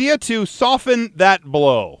has an idea to soften that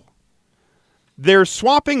blow. they're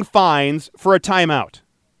swapping fines for a timeout.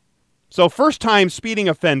 So first-time speeding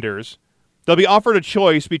offenders, they'll be offered a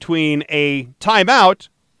choice between a timeout,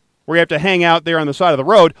 where you have to hang out there on the side of the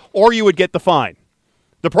road, or you would get the fine.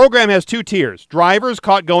 The program has 2 tiers. Drivers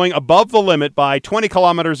caught going above the limit by 20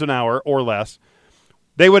 kilometers an hour or less,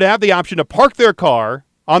 they would have the option to park their car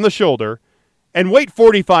on the shoulder and wait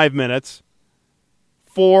 45 minutes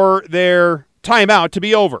for their timeout to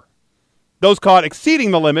be over. Those caught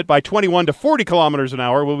exceeding the limit by 21 to 40 kilometers an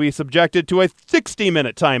hour will be subjected to a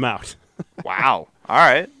 60-minute timeout. Wow. All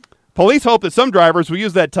right. Police hope that some drivers will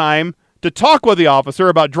use that time to talk with the officer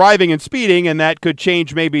about driving and speeding, and that could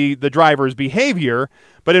change maybe the driver's behavior.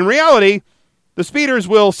 But in reality, the speeders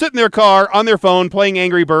will sit in their car on their phone playing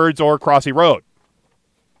Angry Birds or Crossy Road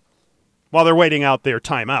while they're waiting out their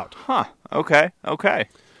timeout. Huh. Okay.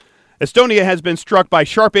 Estonia has been struck by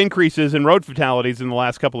sharp increases in road fatalities in the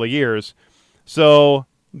last couple of years. So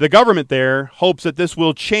the government there hopes that this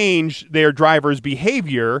will change their drivers'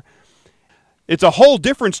 behavior. It's a whole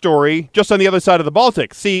different story just on the other side of the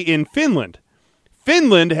Baltic. See, in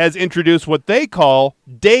Finland has introduced what they call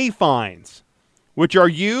day fines, which are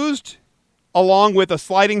used along with a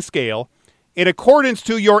sliding scale in accordance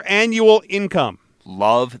to your annual income.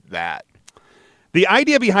 Love that. The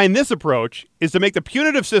idea behind this approach is to make the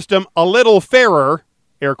punitive system a little fairer,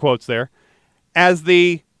 air quotes there, as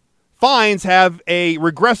the fines have a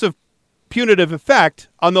regressive punitive effect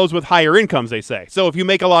on those with higher incomes, they say. So if you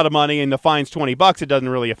make a lot of money and the fine's $20, it doesn't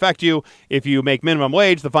really affect you. If you make minimum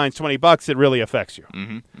wage, the fine's $20, it really affects you.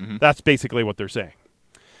 That's basically what they're saying.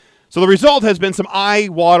 So the result has been some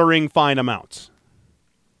eye-watering fine amounts.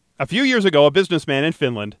 A few years ago, a businessman in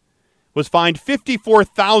Finland was fined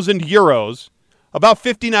 54,000 euros, about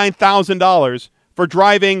 $59,000, for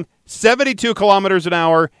driving 72 kilometers an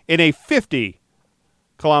hour in a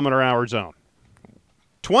 50-kilometer-an-hour zone.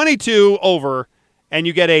 22 over, and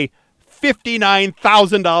you get a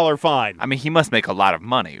 $59,000 fine. I mean, he must make a lot of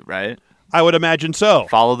money, right? I would imagine so.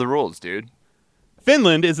 Follow the rules, dude.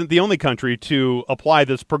 Finland isn't the only country to apply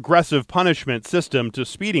this progressive punishment system to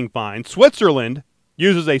speeding fines. Switzerland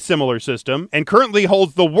uses a similar system and currently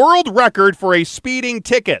holds the world record for a speeding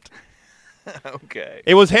ticket. Okay.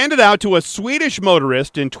 It was handed out to a Swedish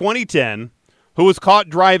motorist in 2010 who was caught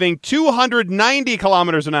driving 290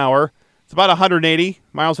 kilometers an hour. It's about 180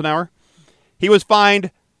 miles an hour. He was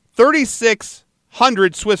fined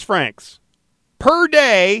 3,600 Swiss francs per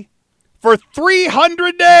day for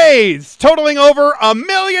 300 days, totaling over $1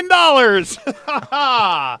 million.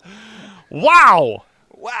 Wow.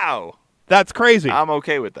 Wow. That's crazy. I'm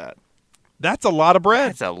okay with that. That's a lot of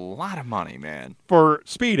bread. That's a lot of money, man. For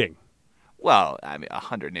speeding. Well, I mean,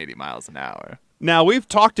 180 miles an hour. Now, we've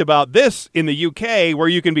talked about this in the UK, where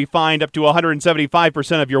you can be fined up to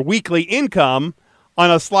 175% of your weekly income on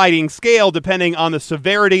a sliding scale, depending on the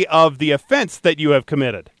severity of the offense that you have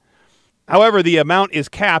committed. However, the amount is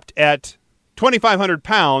capped at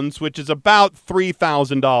 £2,500, which is about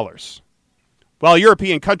 $3,000. While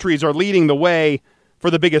European countries are leading the way for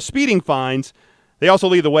the biggest speeding fines, they also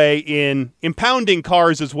lead the way in impounding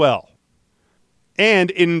cars as well, and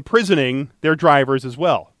imprisoning their drivers as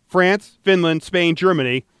well. France, Finland, Spain,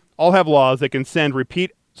 Germany all have laws that can send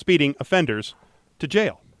repeat speeding offenders to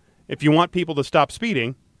jail. If you want people to stop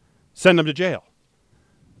speeding, send them to jail.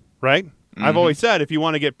 Right? I've always said if you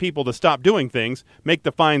want to get people to stop doing things, make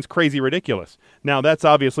the fines crazy ridiculous. Now, that's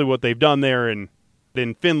obviously what they've done there in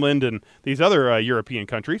Finland and these other European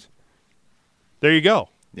countries. There you go.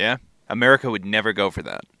 Yeah. America would never go for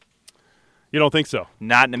that. You don't think so?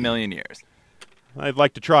 Not in a million years. I'd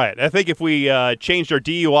like to try it. I think if we changed our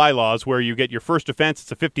DUI laws where you get your first offense,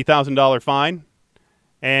 it's a $50,000 fine,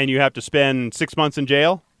 and you have to spend 6 months in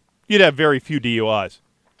jail, you'd have very few DUIs.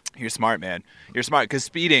 You're smart, man. You're smart, because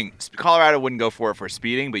speeding, Colorado wouldn't go for it for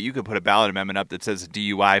speeding, but you could put a ballot amendment up that says a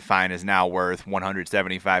DUI fine is now worth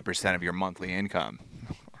 175% of your monthly income.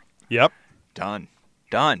 Yep. Done.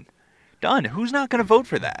 Who's not going to vote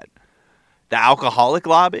for that? The alcoholic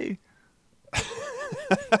lobby?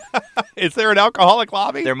 Is there an alcoholic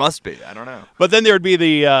lobby? There must be. I don't know. But then there would be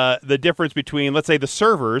the difference between, let's say, the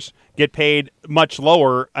servers get paid much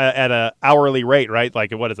lower at an hourly rate, right?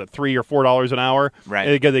 Like, what is it, $3 or $4 an hour? Right.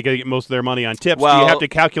 Because they get most of their money on tips. Well, do you have to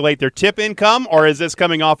calculate their tip income, or is this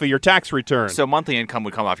coming off of your tax return? So monthly income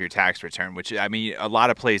would come off your tax return, which, I mean, a lot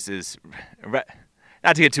of places,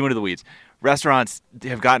 not to get too into the weeds, restaurants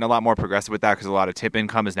have gotten a lot more progressive with that because a lot of tip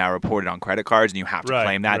income is now reported on credit cards, and you have to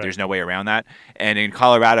claim that. Right. There's no way around that. And in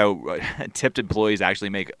Colorado, tipped employees actually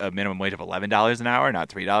make a minimum wage of $11 an hour, not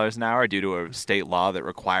 $3 an hour, due to a state law that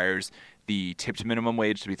requires the tipped minimum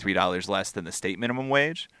wage to be $3 less than the state minimum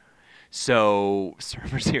wage. So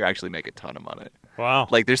servers here actually make a ton of money. Wow.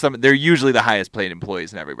 Like they're usually the highest paid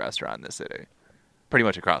employees in every restaurant in the city, pretty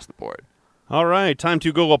much across the board. All right, time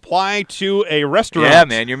to go apply to a restaurant. Yeah,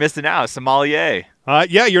 man, you're missing out. Sommelier.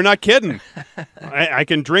 Yeah, you're not kidding. I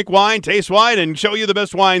can drink wine, taste wine, and show you the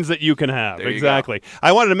best wines that you can have. There you exactly. go.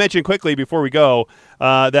 I wanted to mention quickly before we go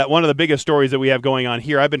that one of the biggest stories that we have going on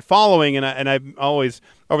here, I've been following, and I've always,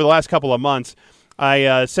 over the last couple of months,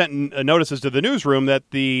 I sent notices to the newsroom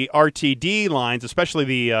that the RTD lines, especially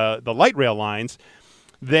the light rail lines,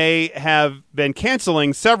 they have been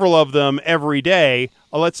canceling several of them every day.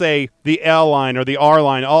 Let's say the L line or the R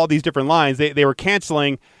line, all these different lines, they were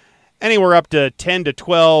canceling anywhere up to 10 to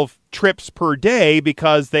 12 trips per day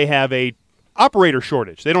because they have a operator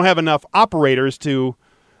shortage. They don't have enough operators to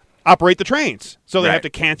operate the trains. So they have to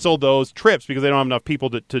cancel those trips because they don't have enough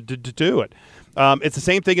people to do it. It's the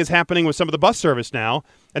same thing as happening with some of the bus service now,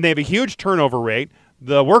 and they have a huge turnover rate.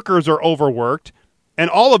 The workers are overworked, and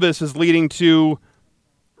all of this is leading to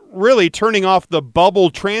really turning off the bubble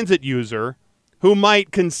transit user who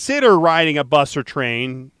might consider riding a bus or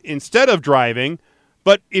train instead of driving.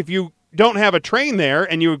 But if you don't have a train there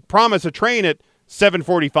and you promise a train at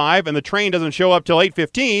 7:45 and the train doesn't show up till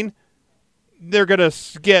 8:15, they're going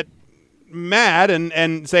to get mad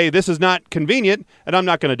and say, this is not convenient and I'm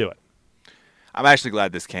not going to do it. I'm actually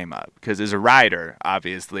glad this came up because as a rider,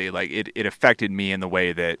 obviously, like it affected me in the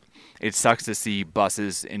way that it sucks to see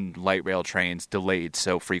buses and light rail trains delayed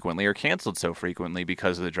so frequently or canceled so frequently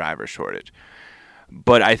because of the driver shortage.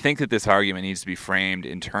 But I think that this argument needs to be framed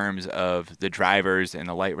in terms of the drivers and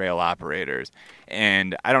the light rail operators.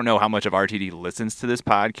 And I don't know how much of RTD listens to this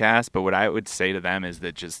podcast, but what I would say to them is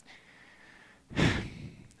that just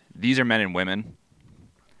these are men and women.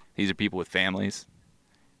 These are people with families.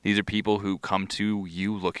 These are people who come to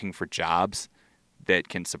you looking for jobs that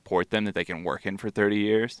can support them, that they can work in for 30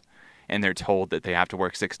 years. And they're told that they have to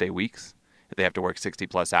work 6-day weeks, that they have to work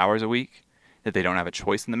 60-plus hours a week, that they don't have a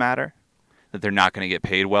choice in the matter, that they're not going to get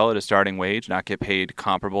paid well at a starting wage, not get paid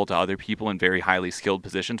comparable to other people in very highly skilled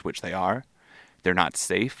positions, which they are. They're not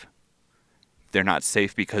safe. They're not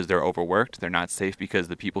safe because they're overworked. They're not safe because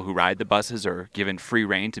the people who ride the buses are given free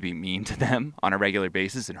rein to be mean to them on a regular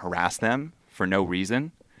basis and harass them for no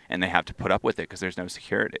reason, and they have to put up with it because there's no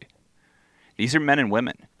security. These are men and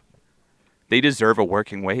women. They deserve a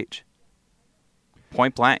working wage.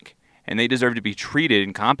 Point blank. And they deserve to be treated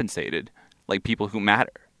and compensated like people who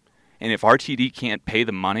matter. And if RTD can't pay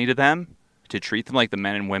the money to them to treat them like the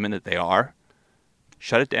men and women that they are,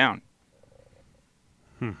 shut it down.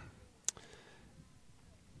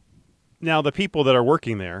 Now, the people that are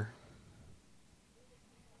working there,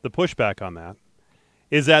 the pushback on that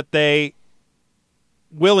is that they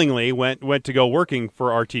willingly went to go working for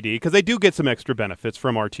RTD because they do get some extra benefits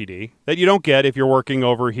from RTD that you don't get if you're working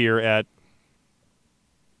over here at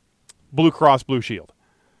Blue Cross Blue Shield.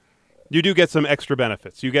 You do get some extra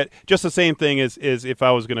benefits. You get just the same thing as if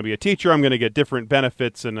I was going to be a teacher, I'm going to get different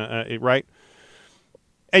benefits, and right?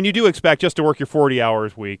 And you do expect just to work your 40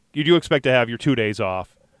 hours a week. You do expect to have your 2 days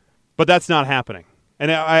off, but that's not happening.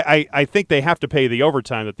 And I think they have to pay the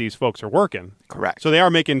overtime that these folks are working. Correct. So they are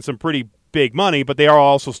making some pretty big money, but they are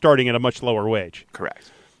also starting at a much lower wage.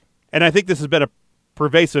 Correct. And I think this has been a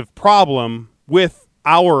pervasive problem with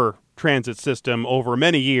our transit system over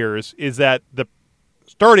many years, is that the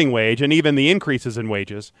starting wage and even the increases in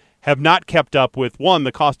wages have not kept up with, one,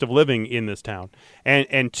 the cost of living in this town,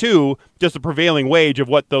 and two, just the prevailing wage of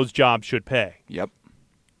what those jobs should pay. Yep.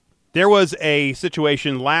 There was a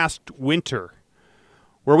situation last winter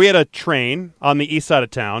where we had a train on the east side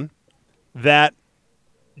of town that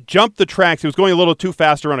jumped the tracks. It was going a little too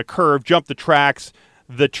fast around a curve, jumped the tracks.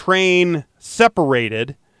 The train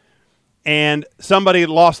separated, and somebody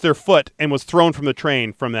lost their foot and was thrown from the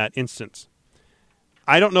train from that instance.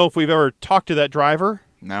 I don't know if we've ever talked to that driver.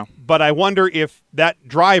 No. But I wonder if that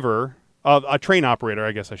driver, a train operator,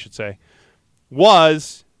 I guess I should say,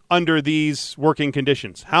 was under these working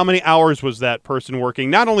conditions. How many hours was that person working,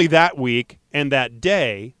 not only that week and that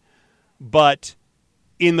day, but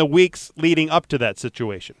in the weeks leading up to that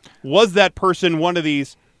situation? Was that person one of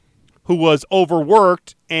these who was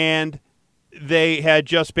overworked, and they had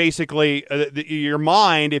just basically, your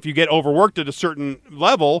mind, if you get overworked at a certain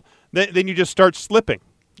level, then you just start slipping?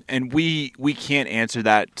 And we can't answer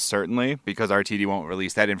that certainly because RTD won't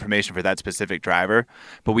release that information for that specific driver,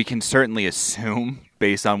 but we can certainly assume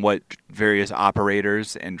based on what various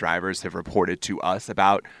operators and drivers have reported to us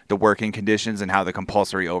about the working conditions and how the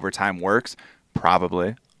compulsory overtime works,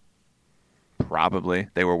 probably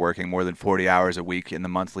they were working more than 40 hours a week in the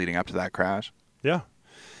months leading up to that crash. Yeah.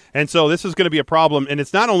 And so this is going to be a problem, and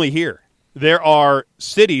it's not only here. there are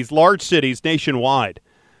cities, large cities nationwide,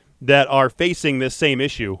 that are facing this same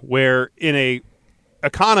issue, where in a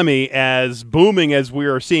economy as booming as we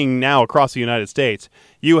are seeing now across the United States,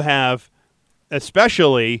 you have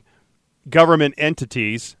especially government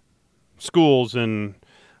entities, schools, and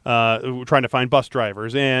trying to find bus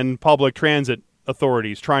drivers, and public transit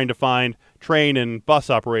authorities trying to find train and bus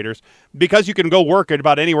operators, because you can go work at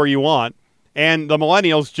about anywhere you want, and the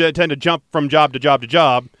millennials tend to jump from job to job to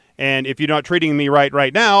job. And if you're not treating me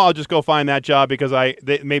right now, I'll just go find that job because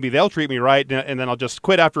maybe they'll treat me right, and then I'll just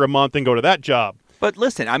quit after a month and go to that job. But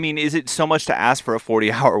listen, I mean, is it so much to ask for a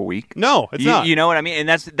 40-hour week? No, it's not. You know what I mean? And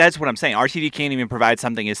that's what I'm saying. RTD can't even provide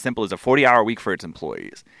something as simple as a 40-hour week for its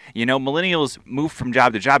employees. You know, millennials move from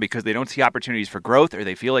job to job because they don't see opportunities for growth, or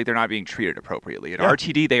they feel like they're not being treated appropriately. At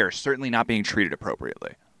RTD, they are certainly not being treated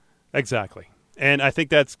appropriately. Exactly. And I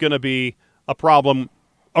think that's going to be a problem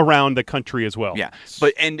around the country as well. Yeah.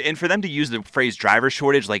 But and for them to use the phrase driver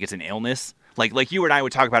shortage like it's an illness, like you and I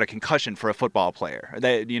would talk about a concussion for a football player.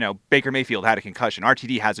 That, you know, Baker Mayfield had a concussion.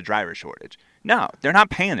 RTD has a driver shortage. No, they're not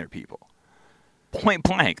paying their people. Point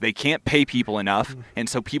blank. They can't pay people enough, and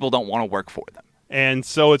so people don't want to work for them. And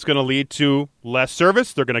so it's going to lead to less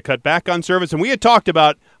service. They're going to cut back on service. And we had talked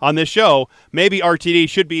about on this show, maybe RTD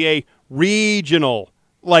should be a regional,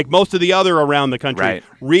 like most of the other around the country,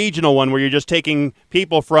 regional one where you're just taking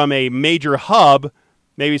people from a major hub,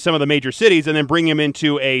 maybe some of the major cities, and then bring them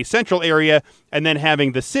into a central area, and then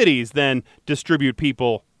having the cities then distribute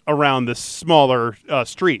people around the smaller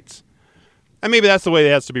streets. And maybe that's the way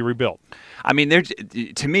it has to be rebuilt. I mean,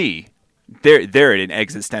 to me, they're at an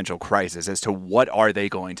existential crisis as to what are they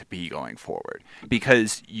going to be going forward.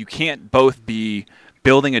 Because you can't both be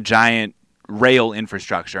building a giant rail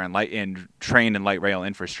infrastructure and train and light rail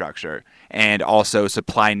infrastructure and also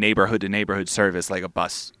supply neighborhood to neighborhood service like a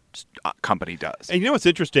bus company does. And you know what's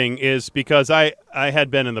interesting is because I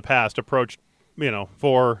had been in the past approached,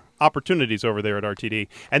 for opportunities over there at RTD,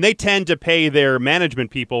 and they tend to pay their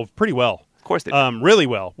management people pretty well. Of course they do. Really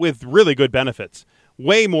well, with really good benefits.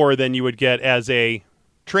 Way more than you would get as a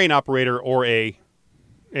train operator or a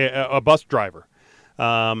bus driver.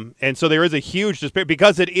 And so there is a huge disparity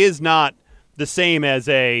because it is not the same as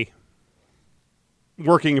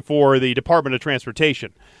working for the Department of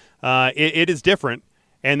Transportation. It is different,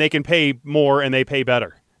 and they can pay more and they pay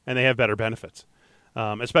better, and they have better benefits,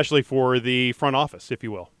 especially for the front office, if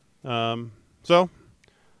you will. So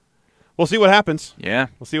we'll see what happens. Yeah.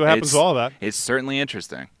 We'll see what happens with all of that. It's certainly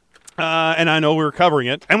interesting. And I know we're covering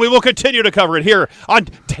it, and we will continue to cover it here on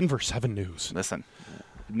Denver 7 News. Listen,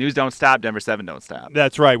 news don't stop, Denver 7 don't stop.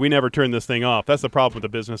 That's right. We never turn this thing off. That's the problem with the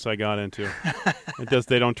business I got into.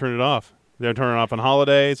 They don't turn it off. They don't turn it off on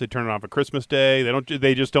holidays. They turn it off on Christmas Day.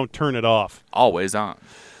 They just don't turn it off. Always on.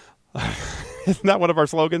 Isn't that one of our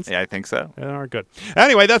slogans? Yeah, I think so. Yeah, all right, good.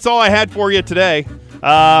 Anyway, that's all I had for you today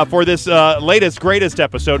for this latest, greatest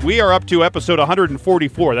episode. We are up to episode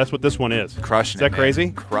 144. That's what this one is. Crushing it. Is that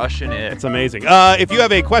crazy? Crushing it. It's amazing. If you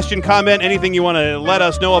have a question, comment, anything you want to let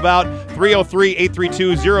us know about,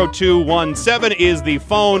 303-832-0217 is the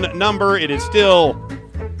phone number. It is still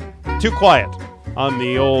too quiet on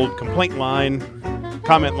the old complaint line,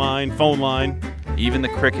 comment line, phone line. Even the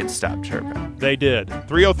crickets stopped chirping. They did.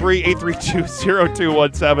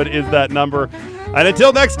 303-832-0217 is that number. And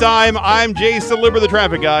until next time, I'm Jason Liber, the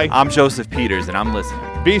traffic guy. I'm Joseph Peters, and I'm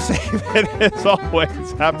listening. Be safe, and as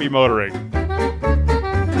always, happy motoring.